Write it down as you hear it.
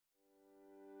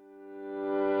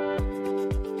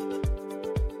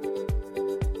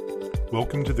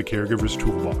Welcome to the Caregiver's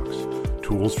Toolbox,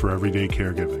 tools for everyday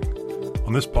caregiving.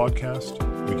 On this podcast,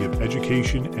 we give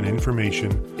education and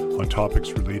information on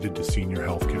topics related to senior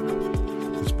healthcare.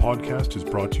 This podcast is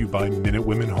brought to you by Minute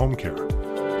Women Home Care,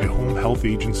 a home health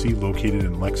agency located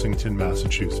in Lexington,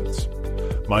 Massachusetts.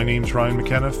 My name's Ryan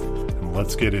McKenniff, and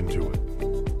let's get into it.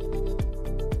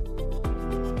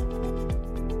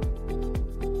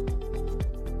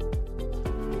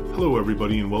 Hello,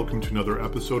 everybody, and welcome to another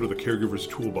episode of the Caregiver's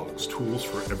Toolbox, tools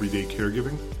for everyday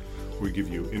caregiving, where we give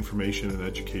you information and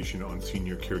education on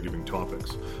senior caregiving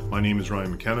topics. My name is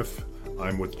Ryan McKenniff.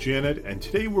 I'm with Janet, and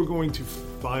today we're going to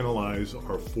finalize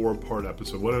our four-part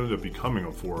episode. What ended up becoming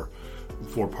a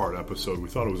four-part episode. We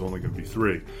thought it was only going to be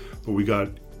three, but we got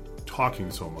talking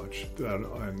so much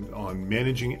on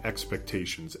managing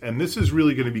expectations. And this is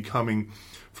really going to be coming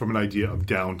from an idea of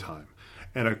downtime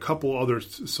and a couple other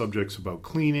subjects about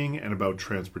cleaning and about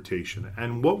transportation.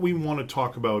 And what we want to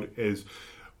talk about is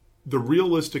the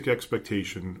realistic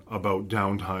expectation about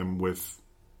downtime with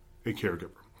a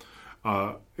caregiver.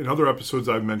 In other episodes,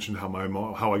 I've mentioned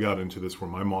how I got into this, where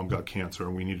my mom got cancer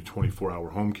and we needed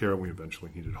 24-hour home care. We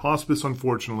eventually needed hospice,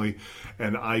 unfortunately,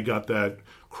 and I got that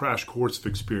crash course of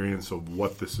experience of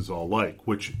what this is all like,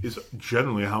 which is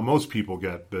generally how most people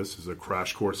get this, is a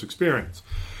crash course experience.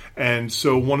 And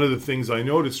so one of the things I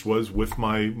noticed was with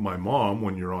my mom,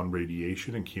 when you're on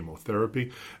radiation and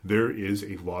chemotherapy, there is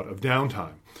a lot of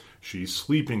downtime. She's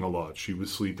sleeping a lot. She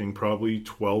was sleeping probably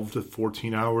 12 to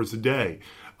 14 hours a day,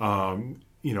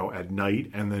 at night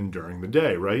and then during the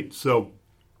day, right? So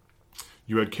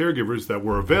you had caregivers that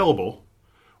were available,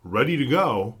 ready to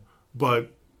go,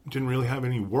 but didn't really have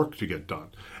any work to get done.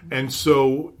 And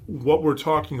so what we're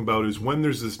talking about is when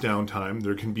there's this downtime,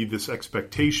 there can be this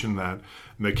expectation that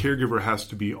the caregiver has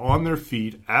to be on their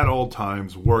feet at all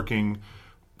times, working,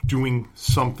 doing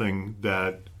something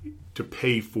to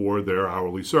pay for their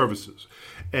hourly services.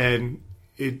 And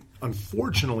it,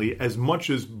 unfortunately, as much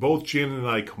as both Janet and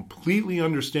I completely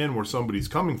understand where somebody's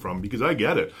coming from, because I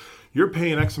get it, you're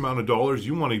paying X amount of dollars,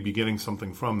 you want to be getting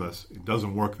something from this. It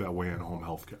doesn't work that way in home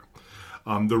health care.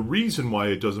 The reason why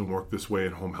it doesn't work this way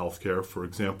in home health care, for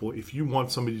example, if you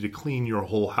want somebody to clean your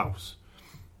whole house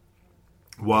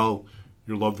while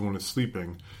your loved one is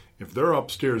sleeping, if they're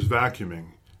upstairs vacuuming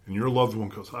and your loved one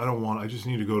goes, I just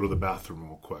need to go to the bathroom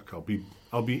real quick.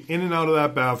 I'll be in and out of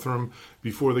that bathroom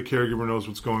before the caregiver knows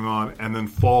what's going on, and then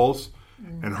falls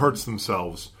and hurts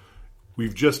themselves.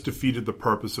 We've just defeated the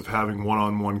purpose of having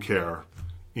one-on-one care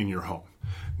in your home.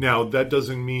 Now, that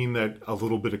doesn't mean that a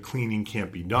little bit of cleaning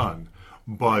can't be done,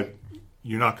 but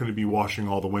you're not going to be washing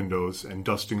all the windows and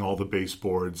dusting all the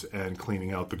baseboards and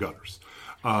cleaning out the gutters.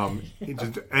 And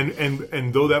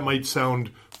though that might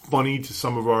sound funny to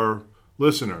some of our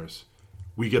listeners,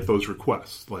 we get those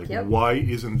requests. Why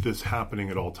isn't this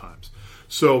happening at all times?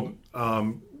 So,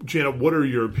 Janet, what are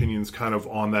your opinions kind of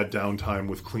on that downtime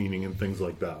with cleaning and things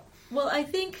like that? Well, I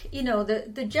think,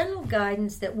 the general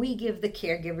guidance that we give the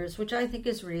caregivers, which I think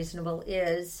is reasonable,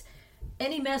 is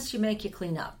any mess you make, you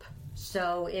clean up.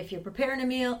 So if you're preparing a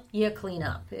meal, you clean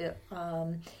up.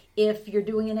 If you're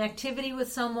doing an activity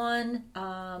with someone,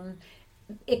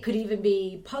 it could even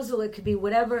be puzzle, it could be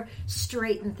whatever,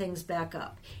 straighten things back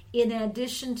up. In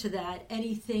addition to that,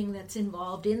 anything that's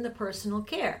involved in the personal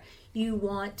care. You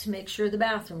want to make sure the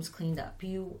bathroom's cleaned up.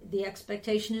 The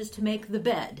expectation is to make the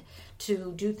bed,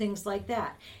 to do things like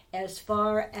that. As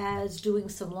far as doing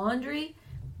some laundry,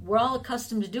 we're all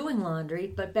accustomed to doing laundry,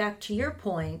 but back to your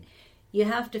point, you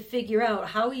have to figure out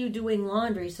how are you doing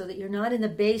laundry so that you're not in the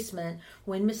basement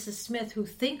when Mrs. Smith, who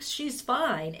thinks she's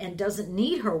fine and doesn't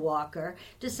need her walker,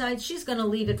 decides she's going to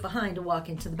leave it behind to walk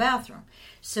into the bathroom.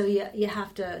 So you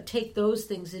have to take those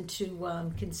things into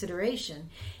consideration.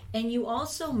 And you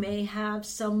also may have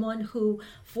someone who,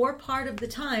 for part of the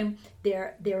time,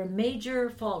 they're a major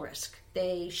fall risk.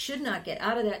 They should not get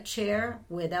out of that chair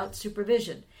without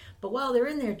supervision. But while they're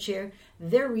in their chair,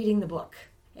 they're reading the book.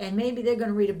 And maybe they're going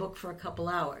to read a book for a couple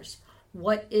hours.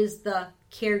 What is the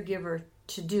caregiver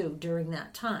to do during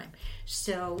that time?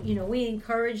 So, we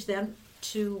encourage them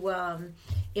to,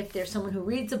 if there's someone who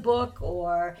reads a book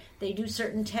or they do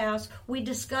certain tasks, we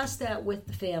discuss that with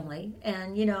the family.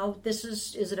 And,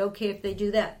 is it okay if they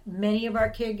do that? Many of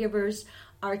our caregivers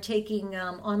are taking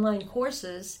online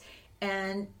courses,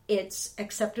 and it's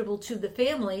acceptable to the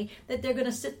family that they're going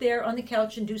to sit there on the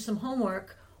couch and do some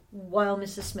homework while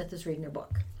Mrs. Smith is reading her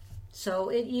book. So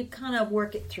you kind of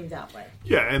work it through that way.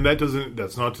 Yeah, and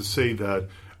that's not to say that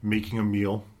making a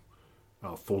meal,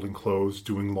 folding clothes,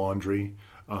 doing laundry,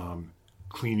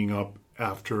 cleaning up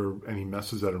after any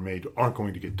messes that are made aren't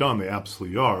going to get done. They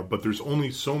absolutely are. But there's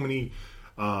only so many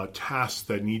tasks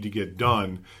that need to get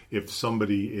done if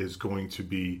somebody is going to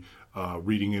be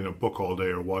reading in a book all day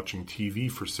or watching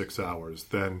TV for 6 hours.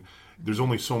 Then there's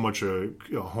only so much a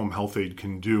home health aide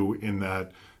can do in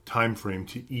that time frame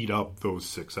to eat up those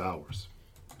 6 hours.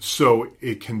 So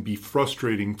it can be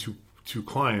frustrating to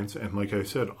clients, and like I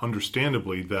said,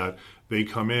 understandably, that they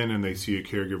come in and they see a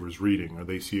caregiver's reading, or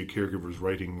they see a caregiver's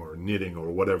writing or knitting or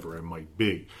whatever it might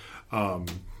be.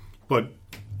 But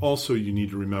also you need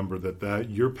to remember that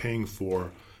you're paying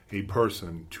for a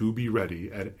person to be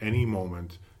ready at any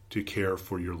moment to care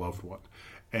for your loved one.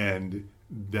 And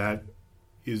that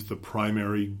is the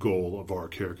primary goal of our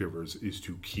caregivers, is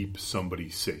to keep somebody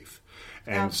safe.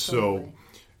 And Absolutely. so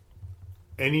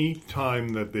any time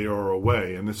that they are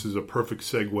away, and this is a perfect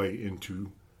segue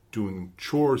into doing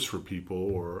chores for people,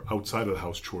 or outside of the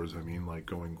house chores, I mean, like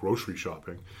going grocery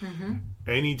shopping. Mm-hmm.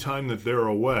 Any time that they're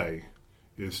away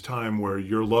is time where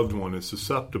your loved one is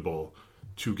susceptible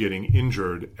to getting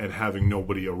injured and having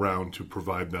nobody around to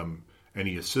provide them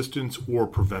any assistance or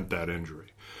prevent that injury.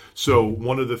 So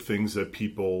one of the things that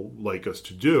people like us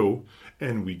to do,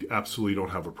 and we absolutely don't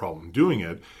have a problem doing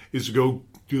it, is to go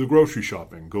do the grocery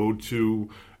shopping, go to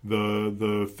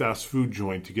the fast food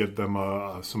joint to get them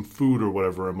some food or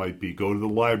whatever it might be, go to the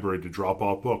library to drop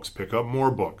off books, pick up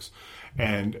more books.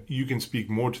 And you can speak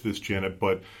more to this, Janet,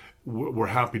 but we're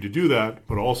happy to do that,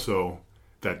 but also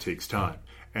that takes time.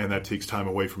 And that takes time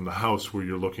away from the house where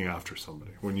you're looking after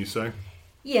somebody, wouldn't you say?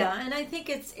 Yeah, and I think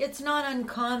it's not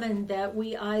uncommon that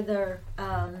we either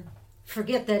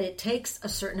forget that it takes a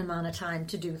certain amount of time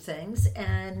to do things,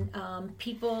 and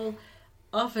people,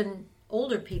 often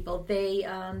older people,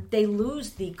 they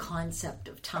lose the concept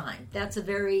of time. That's a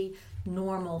very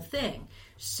normal thing.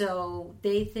 So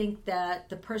they think that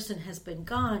the person has been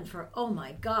gone for, oh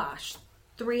my gosh,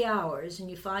 3 hours, and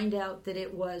you find out that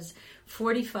it was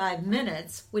 45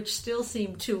 minutes, which still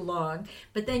seemed too long.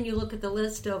 But then you look at the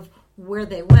list of where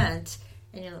they went,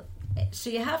 and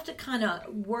so you have to kind of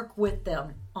work with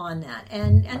them on that.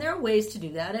 And there are ways to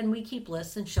do that, and we keep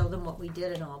lists and show them what we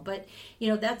did and all. But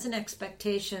that's an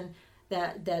expectation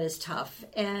that is tough.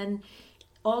 And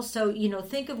also,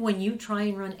 think of when you try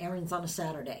and run errands on a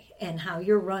Saturday and how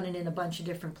you're running in a bunch of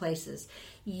different places.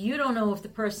 You don't know if the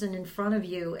person in front of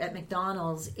you at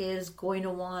McDonald's is going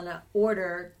to want to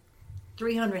order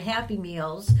 300 Happy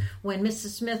Meals when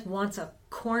Mrs. Smith wants a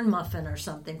corn muffin or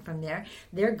something from there.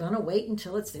 They're going to wait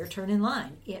until it's their turn in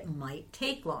line. It might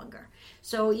take longer.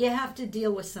 So you have to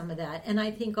deal with some of that. And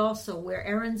I think also where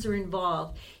errands are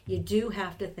involved, you do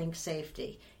have to think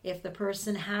safety. If the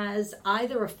person has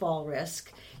either a fall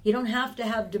risk, you don't have to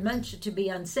have dementia to be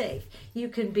unsafe. You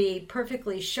can be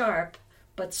perfectly sharp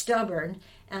but stubborn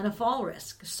and a fall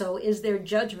risk. So is their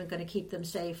judgment going to keep them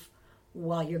safe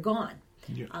while you're gone?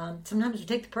 Yeah. Sometimes we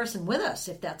take the person with us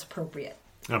if that's appropriate.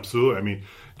 Absolutely. I mean,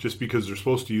 just because they're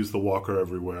supposed to use the walker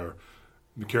everywhere,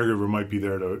 the caregiver might be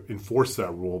there to enforce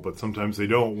that rule, but sometimes they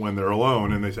don't when they're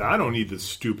alone, and they say, I don't need this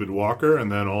stupid walker,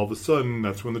 and then all of a sudden,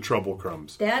 that's when the trouble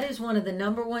comes. That is one of the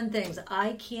number one things.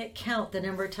 I can't count the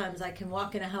number of times I can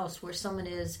walk in a house where someone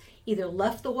is either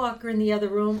left the walker in the other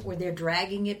room or they're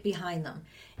dragging it behind them.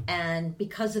 And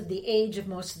because of the age of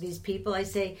most of these people, I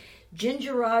say,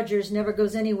 Ginger Rogers never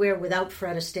goes anywhere without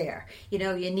Fred Astaire. You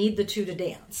need the two to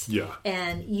dance. Yeah.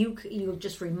 And you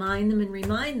just remind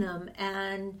them,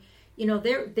 and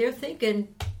they're thinking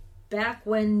back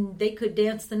when they could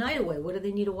dance the night away. What do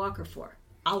they need a walker for?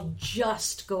 I'll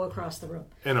just go across the room.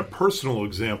 And a personal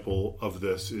example of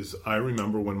this is I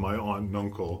remember when my aunt and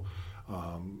uncle,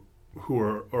 who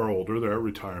are older, they're at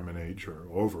retirement age or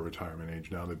over retirement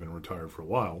age now. They've been retired for a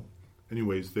while.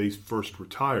 Anyways, they first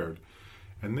retired.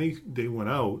 And they went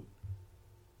out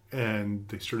and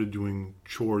they started doing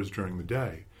chores during the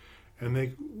day. And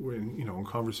they were in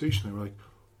conversation, they were like,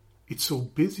 it's so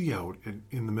busy out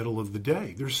in the middle of the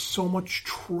day. There's so much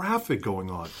traffic going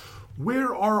on.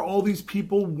 Where are all these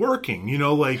people working?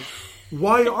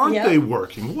 Why aren't they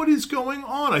working? What is going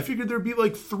on? I figured there'd be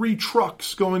like 3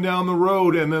 trucks going down the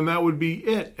road and then that would be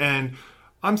it. And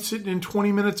I'm sitting in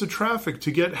 20 minutes of traffic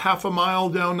to get half a mile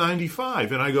down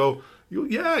 95. And I go,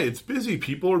 yeah, it's busy.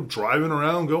 People are driving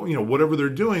around, going, whatever they're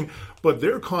doing. But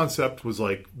their concept was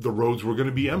like the roads were going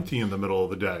to be empty in the middle of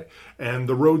the day. And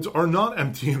the roads are not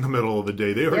empty in the middle of the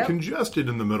day. They are congested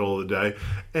in the middle of the day.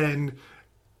 And,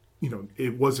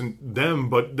 it wasn't them,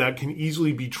 but that can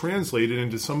easily be translated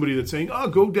into somebody that's saying,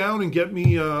 go down and get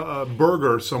me a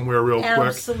burger somewhere real quick.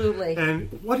 Absolutely. And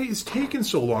what is taking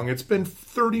so long? It's been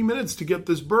 30 minutes to get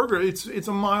this burger. It's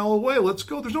a mile away. Let's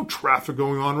go. There's no traffic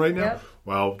going on right now. Yep.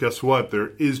 Well, guess what? There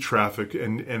is traffic,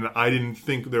 and I didn't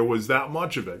think there was that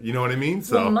much of it. You know what I mean?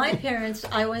 So, well, my parents,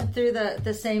 I went through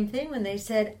the same thing when they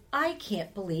said, I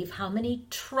can't believe how many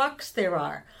trucks there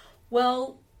are.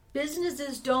 Well,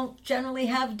 businesses don't generally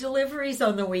have deliveries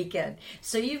on the weekend.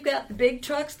 So you've got the big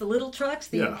trucks, the little trucks,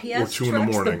 the UPS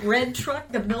trucks, the bread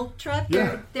truck, the milk truck.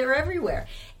 They're everywhere.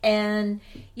 And,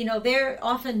 they're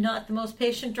often not the most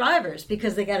patient drivers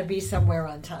because they got to be somewhere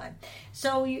on time.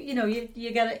 So,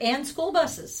 you got to, and school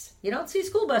buses. You don't see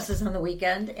school buses on the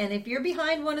weekend. And if you're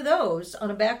behind one of those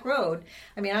on a back road,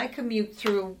 I commute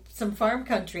through some farm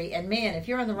country, and man, if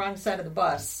you're on the wrong side of the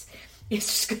bus, it's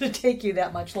just going to take you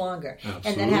that much longer.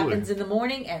 Absolutely. And that happens in the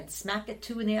morning and smack at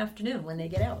 2 p.m. when they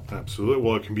get out. Absolutely.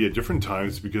 Well, it can be at different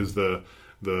times because the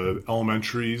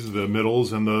elementaries, the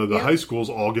middles, and the high schools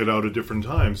all get out at different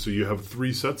times. So you have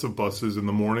 3 sets of buses in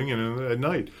the morning and at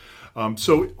night.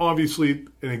 So obviously,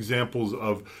 examples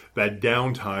of that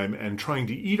downtime and trying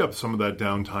to eat up some of that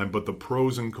downtime, but the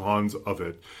pros and cons of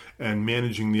it and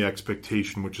managing the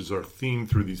expectation, which is our theme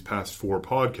through these past 4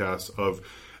 podcasts of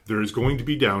there is going to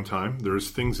be downtime. There's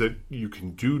things that you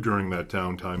can do during that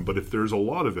downtime, but if there's a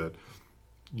lot of it,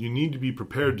 you need to be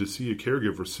prepared to see a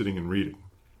caregiver sitting and reading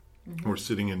or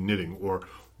sitting and knitting or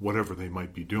whatever they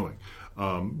might be doing.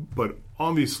 But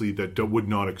obviously that would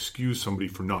not excuse somebody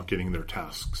for not getting their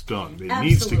tasks done. It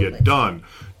needs to get done.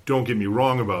 Don't get me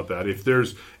wrong about that. If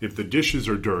the dishes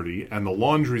are dirty and the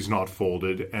laundry's not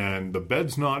folded and the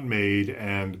bed's not made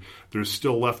and there's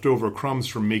still leftover crumbs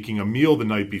from making a meal the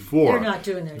night before, they're not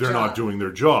doing their job. Not doing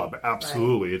their job.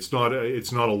 Absolutely. Right.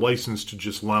 It's not a license to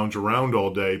just lounge around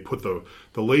all day, put the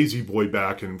lazy boy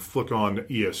back and flick on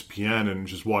ESPN and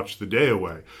just watch the day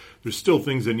away. There's still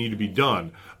things that need to be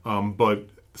done. But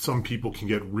some people can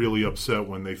get really upset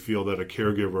when they feel that a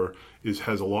caregiver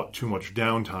has a lot too much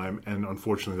downtime, and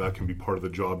unfortunately that can be part of the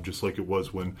job, just like it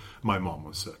was when my mom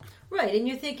was sick. Right, and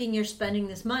you're thinking you're spending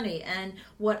this money, and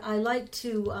what I like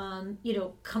to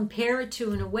compare it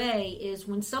to in a way is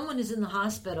when someone is in the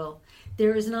hospital,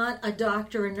 there is not a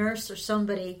doctor, a nurse, or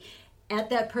somebody at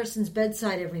that person's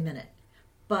bedside every minute.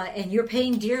 And you're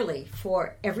paying dearly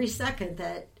for every second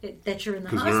that you're in the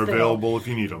hospital. Because they're available if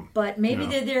you need them. But maybe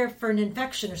they're there for an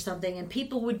infection or something, and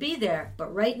people would be there.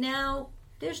 But right now,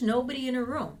 there's nobody in a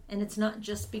room, and it's not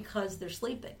just because they're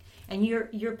sleeping. And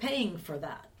you're paying for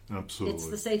that. Absolutely, it's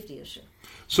the safety issue.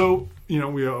 So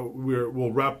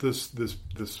we'll wrap this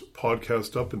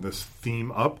podcast up and this theme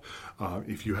up.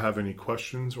 If you have any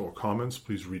questions or comments,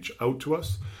 please reach out to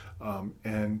us.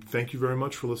 And thank you very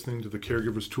much for listening to the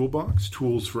Caregiver's Toolbox,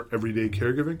 Tools for Everyday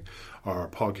Caregiving. Our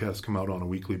podcasts come out on a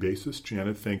weekly basis.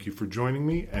 Janet, thank you for joining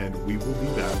me, and we will be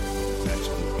back next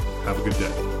week. Have a good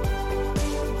day.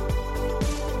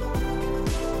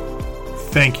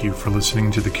 Thank you for listening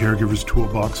to the Caregiver's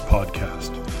Toolbox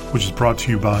podcast, which is brought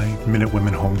to you by Minute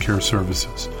Women Home Care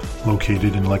Services,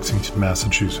 located in Lexington,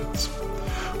 Massachusetts.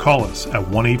 Call us at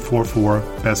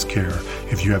 1-844-BEST-CARE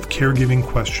if you have caregiving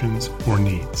questions or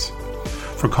needs.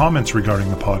 For comments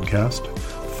regarding the podcast,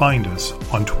 find us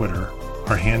on Twitter.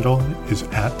 Our handle is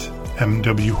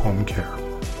 @MWHomeCare.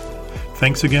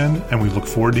 Thanks again, and we look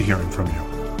forward to hearing from you.